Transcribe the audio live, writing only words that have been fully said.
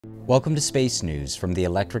Welcome to Space News from the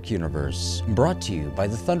Electric Universe, brought to you by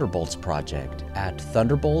the Thunderbolts Project at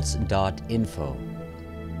thunderbolts.info.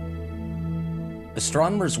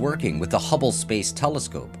 Astronomers working with the Hubble Space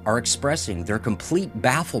Telescope are expressing their complete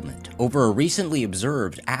bafflement over a recently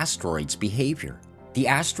observed asteroid's behavior. The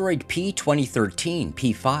asteroid P2013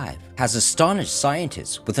 P5 has astonished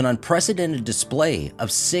scientists with an unprecedented display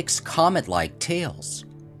of 6 comet-like tails.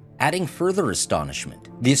 Adding further astonishment,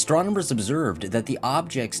 the astronomers observed that the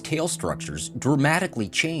object's tail structures dramatically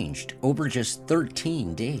changed over just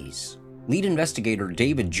 13 days. Lead investigator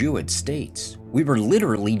David Jewett states, "We were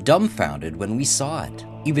literally dumbfounded when we saw it.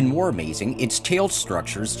 Even more amazing, its tail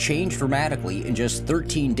structures changed dramatically in just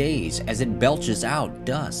 13 days as it belches out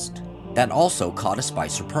dust. That also caught us by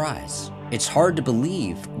surprise. It's hard to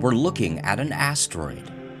believe we're looking at an asteroid."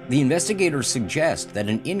 The investigators suggest that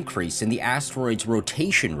an increase in the asteroid's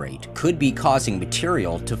rotation rate could be causing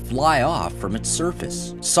material to fly off from its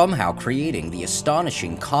surface, somehow creating the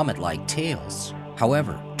astonishing comet-like tails.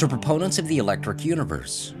 However, to proponents of the electric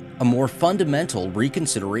universe, a more fundamental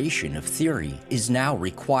reconsideration of theory is now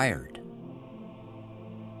required.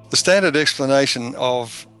 The standard explanation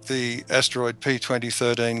of the asteroid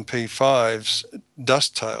P2013 P5's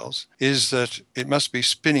dust tails is that it must be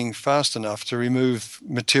spinning fast enough to remove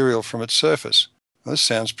material from its surface. This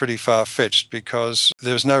sounds pretty far-fetched because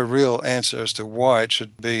there's no real answer as to why it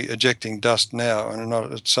should be ejecting dust now and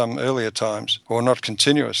not at some earlier times, or not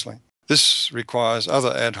continuously. This requires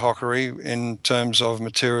other ad hocery in terms of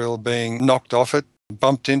material being knocked off it,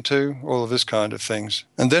 bumped into, all of this kind of things.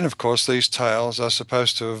 And then, of course, these tails are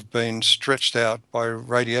supposed to have been stretched out by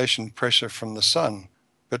radiation pressure from the sun.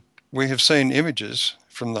 But we have seen images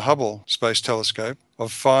from the Hubble Space Telescope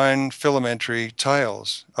of fine filamentary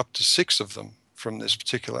tails, up to 6 of them from this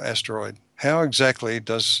particular asteroid. How exactly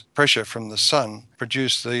does pressure from the sun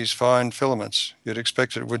produce these fine filaments? You'd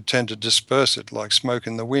expect it would tend to disperse it like smoke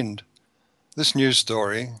in the wind. This news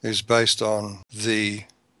story is based on the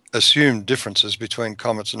assumed differences between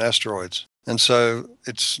comets and asteroids. And so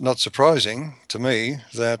it's not surprising to me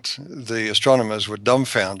that the astronomers were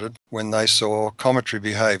dumbfounded when they saw cometary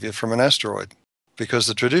behavior from an asteroid. Because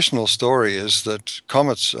the traditional story is that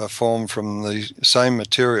comets are formed from the same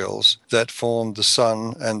materials that formed the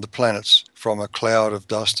sun and the planets from a cloud of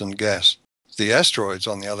dust and gas. The asteroids,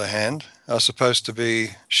 on the other hand, are supposed to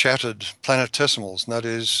be shattered planetesimals, that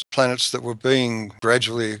is, planets that were being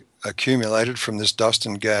gradually accumulated from this dust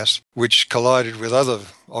and gas, which collided with other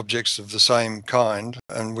objects of the same kind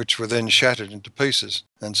and which were then shattered into pieces.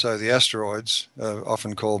 And so the asteroids are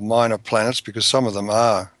often called minor planets because some of them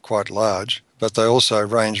are quite large, but they also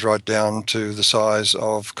range right down to the size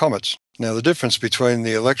of comets. Now, the difference between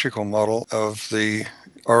the electrical model of the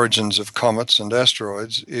origins of comets and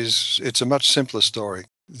asteroids is it's a much simpler story.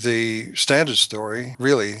 The standard story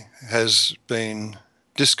really has been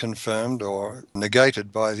disconfirmed or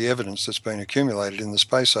negated by the evidence that's been accumulated in the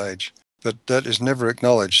space age. But that is never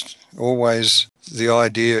acknowledged. Always the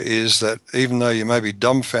idea is that even though you may be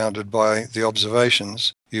dumbfounded by the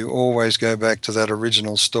observations, you always go back to that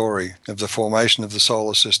original story of the formation of the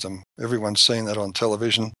solar system. Everyone's seen that on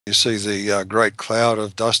television. You see the great cloud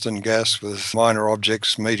of dust and gas with minor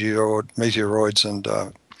objects, meteoroids and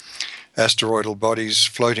asteroidal bodies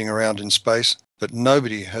floating around in space. But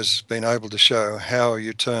nobody has been able to show how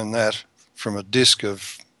you turn that from a disk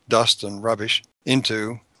of dust and rubbish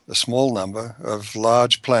into a small number of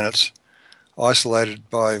large planets isolated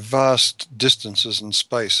by vast distances in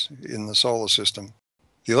space in the solar system.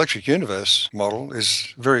 The electric universe model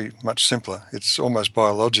is very much simpler. It's almost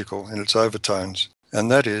biological in its overtones. And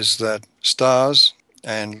that is that stars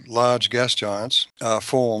and large gas giants are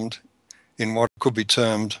formed in what could be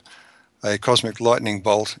termed a cosmic lightning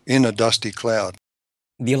bolt in a dusty cloud.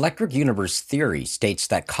 The electric universe theory states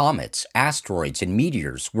that comets, asteroids, and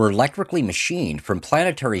meteors were electrically machined from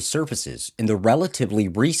planetary surfaces in the relatively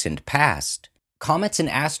recent past. Comets and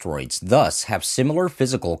asteroids thus have similar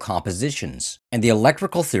physical compositions, and the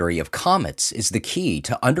electrical theory of comets is the key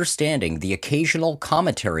to understanding the occasional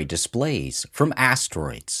cometary displays from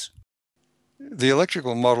asteroids. The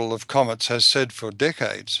electrical model of comets has said for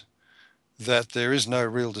decades that there is no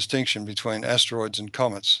real distinction between asteroids and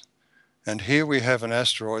comets. And here we have an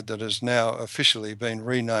asteroid that has now officially been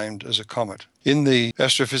renamed as a comet. In the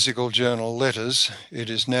astrophysical journal Letters, it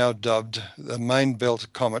is now dubbed the Main Belt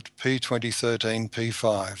Comet P2013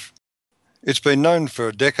 P5. It's been known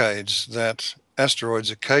for decades that asteroids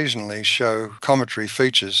occasionally show cometary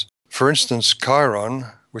features. For instance, Chiron,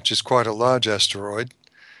 which is quite a large asteroid,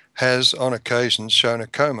 has on occasions shown a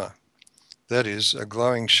coma. That is, a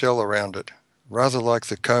glowing shell around it, rather like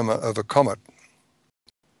the coma of a comet.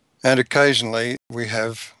 And occasionally we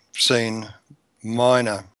have seen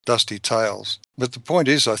minor dusty tails. But the point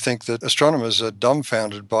is, I think that astronomers are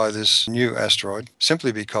dumbfounded by this new asteroid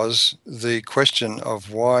simply because the question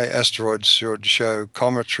of why asteroids should show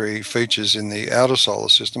cometary features in the outer solar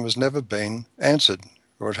system has never been answered,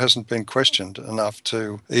 or it hasn't been questioned enough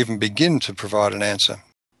to even begin to provide an answer.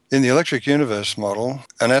 In the electric universe model,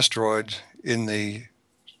 an asteroid in the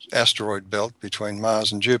asteroid belt between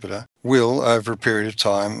Mars and Jupiter will, over a period of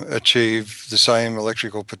time, achieve the same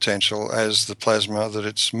electrical potential as the plasma that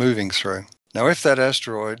it's moving through. Now, if that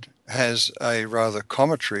asteroid has a rather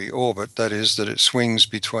cometary orbit, that is, that it swings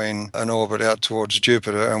between an orbit out towards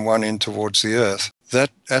Jupiter and one in towards the Earth, that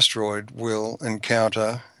asteroid will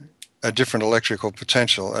encounter a different electrical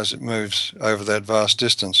potential as it moves over that vast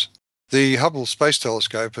distance. The Hubble Space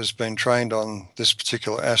Telescope has been trained on this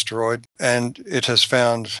particular asteroid, and it has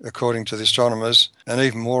found, according to the astronomers, an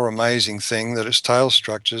even more amazing thing, that its tail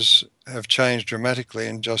structures have changed dramatically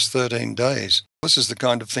in just 13 days. This is the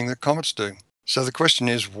kind of thing that comets do. So the question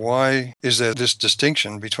is, why is there this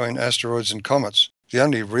distinction between asteroids and comets? The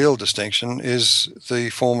only real distinction is the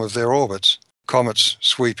form of their orbits. Comets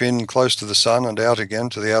sweep in close to the Sun and out again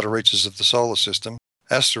to the outer reaches of the solar system.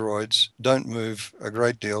 Asteroids don't move a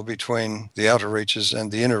great deal between the outer reaches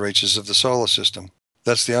and the inner reaches of the solar system.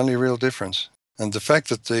 That's the only real difference. And the fact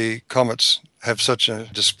that the comets have such a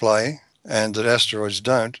display and that asteroids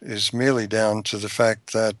don't is merely down to the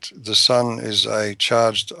fact that the Sun is a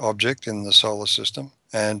charged object in the solar system,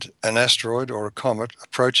 and an asteroid or a comet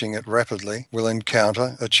approaching it rapidly will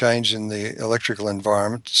encounter a change in the electrical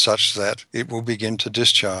environment such that it will begin to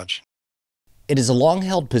discharge. It is a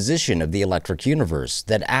long-held position of the electric universe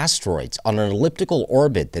that asteroids on an elliptical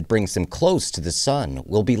orbit that brings them close to the Sun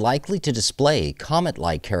will be likely to display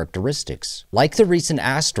comet-like characteristics. Like the recent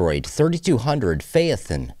asteroid 3200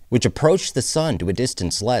 Phaethon, which approached the Sun to a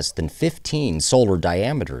distance less than 15 solar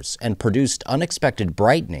diameters and produced unexpected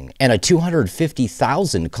brightening and a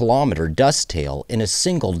 250,000 kilometer dust tail in a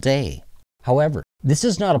single day. However, this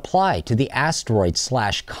does not apply to the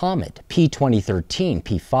asteroid/comet P2013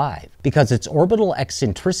 P5 because its orbital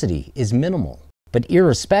eccentricity is minimal. But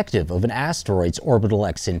irrespective of an asteroid's orbital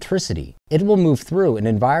eccentricity, it will move through an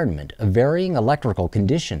environment of varying electrical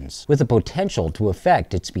conditions with the potential to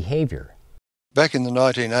affect its behavior. Back in the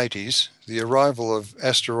 1980s, the arrival of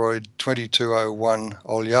asteroid 2201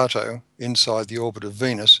 Olyato inside the orbit of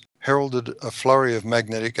Venus heralded a flurry of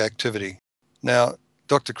magnetic activity. Now,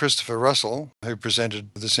 Dr. Christopher Russell, who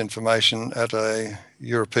presented this information at a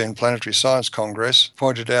European Planetary Science Congress,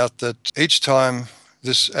 pointed out that each time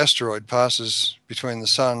this asteroid passes between the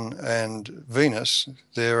Sun and Venus,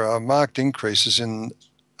 there are marked increases in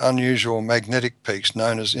unusual magnetic peaks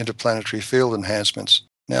known as interplanetary field enhancements.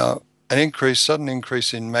 Now, sudden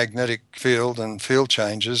increase in magnetic field and field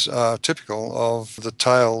changes are typical of the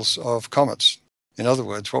tails of comets. In other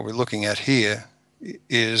words, what we're looking at here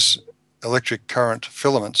is electric current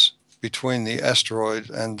filaments between the asteroid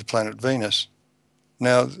and the planet Venus.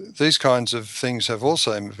 Now, these kinds of things have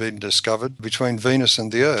also been discovered between Venus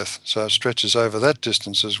and the Earth, so it stretches over that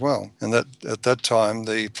distance as well. And that at that time,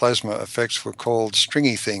 the plasma effects were called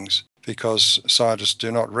stringy things because scientists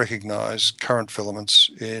do not recognize current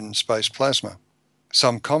filaments in space plasma.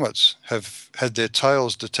 Some comets have had their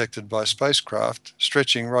tails detected by spacecraft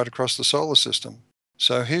stretching right across the solar system.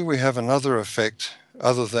 So here we have another effect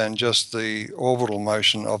other than just the orbital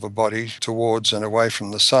motion of a body towards and away from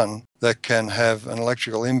the Sun that can have an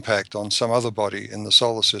electrical impact on some other body in the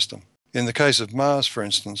solar system. In the case of Mars, for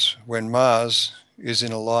instance, when Mars is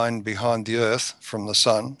in a line behind the Earth from the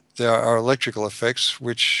Sun, there are electrical effects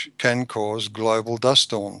which can cause global dust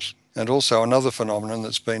storms. And also another phenomenon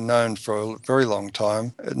that's been known for a very long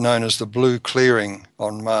time, known as the blue clearing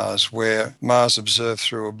on Mars, where Mars observed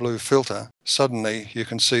through a blue filter. Suddenly you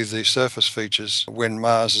can see the surface features when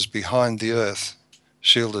Mars is behind the Earth,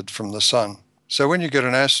 shielded from the Sun. So when you get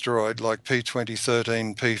an asteroid like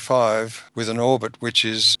P2013 P5 with an orbit which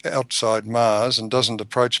is outside Mars and doesn't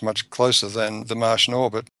approach much closer than the Martian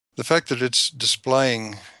orbit, the fact that it's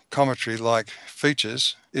displaying cometary-like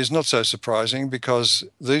features is not so surprising because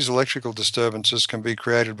these electrical disturbances can be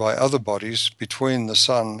created by other bodies between the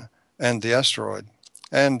Sun and the asteroid,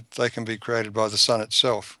 and they can be created by the Sun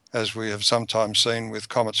itself, as we have sometimes seen with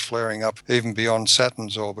comets flaring up even beyond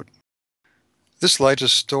Saturn's orbit. This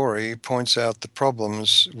latest story points out the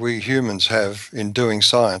problems we humans have in doing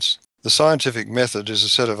science. The scientific method is a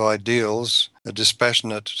set of ideals, a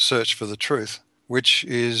dispassionate search for the truth, which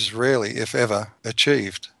is rarely, if ever,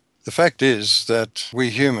 achieved. The fact is that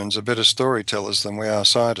we humans are better storytellers than we are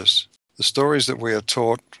scientists. The stories that we are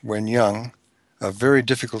taught when young are very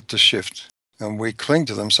difficult to shift, And we cling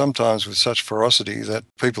to them sometimes with such ferocity that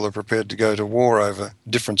people are prepared to go to war over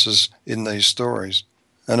differences in these stories.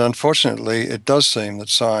 And unfortunately, it does seem that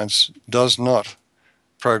science does not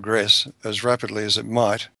progress as rapidly as it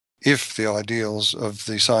might if the ideals of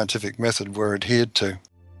the scientific method were adhered to.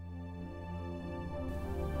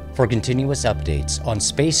 For continuous updates on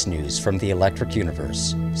space news from the electric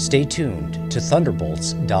universe, stay tuned to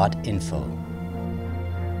thunderbolts.info.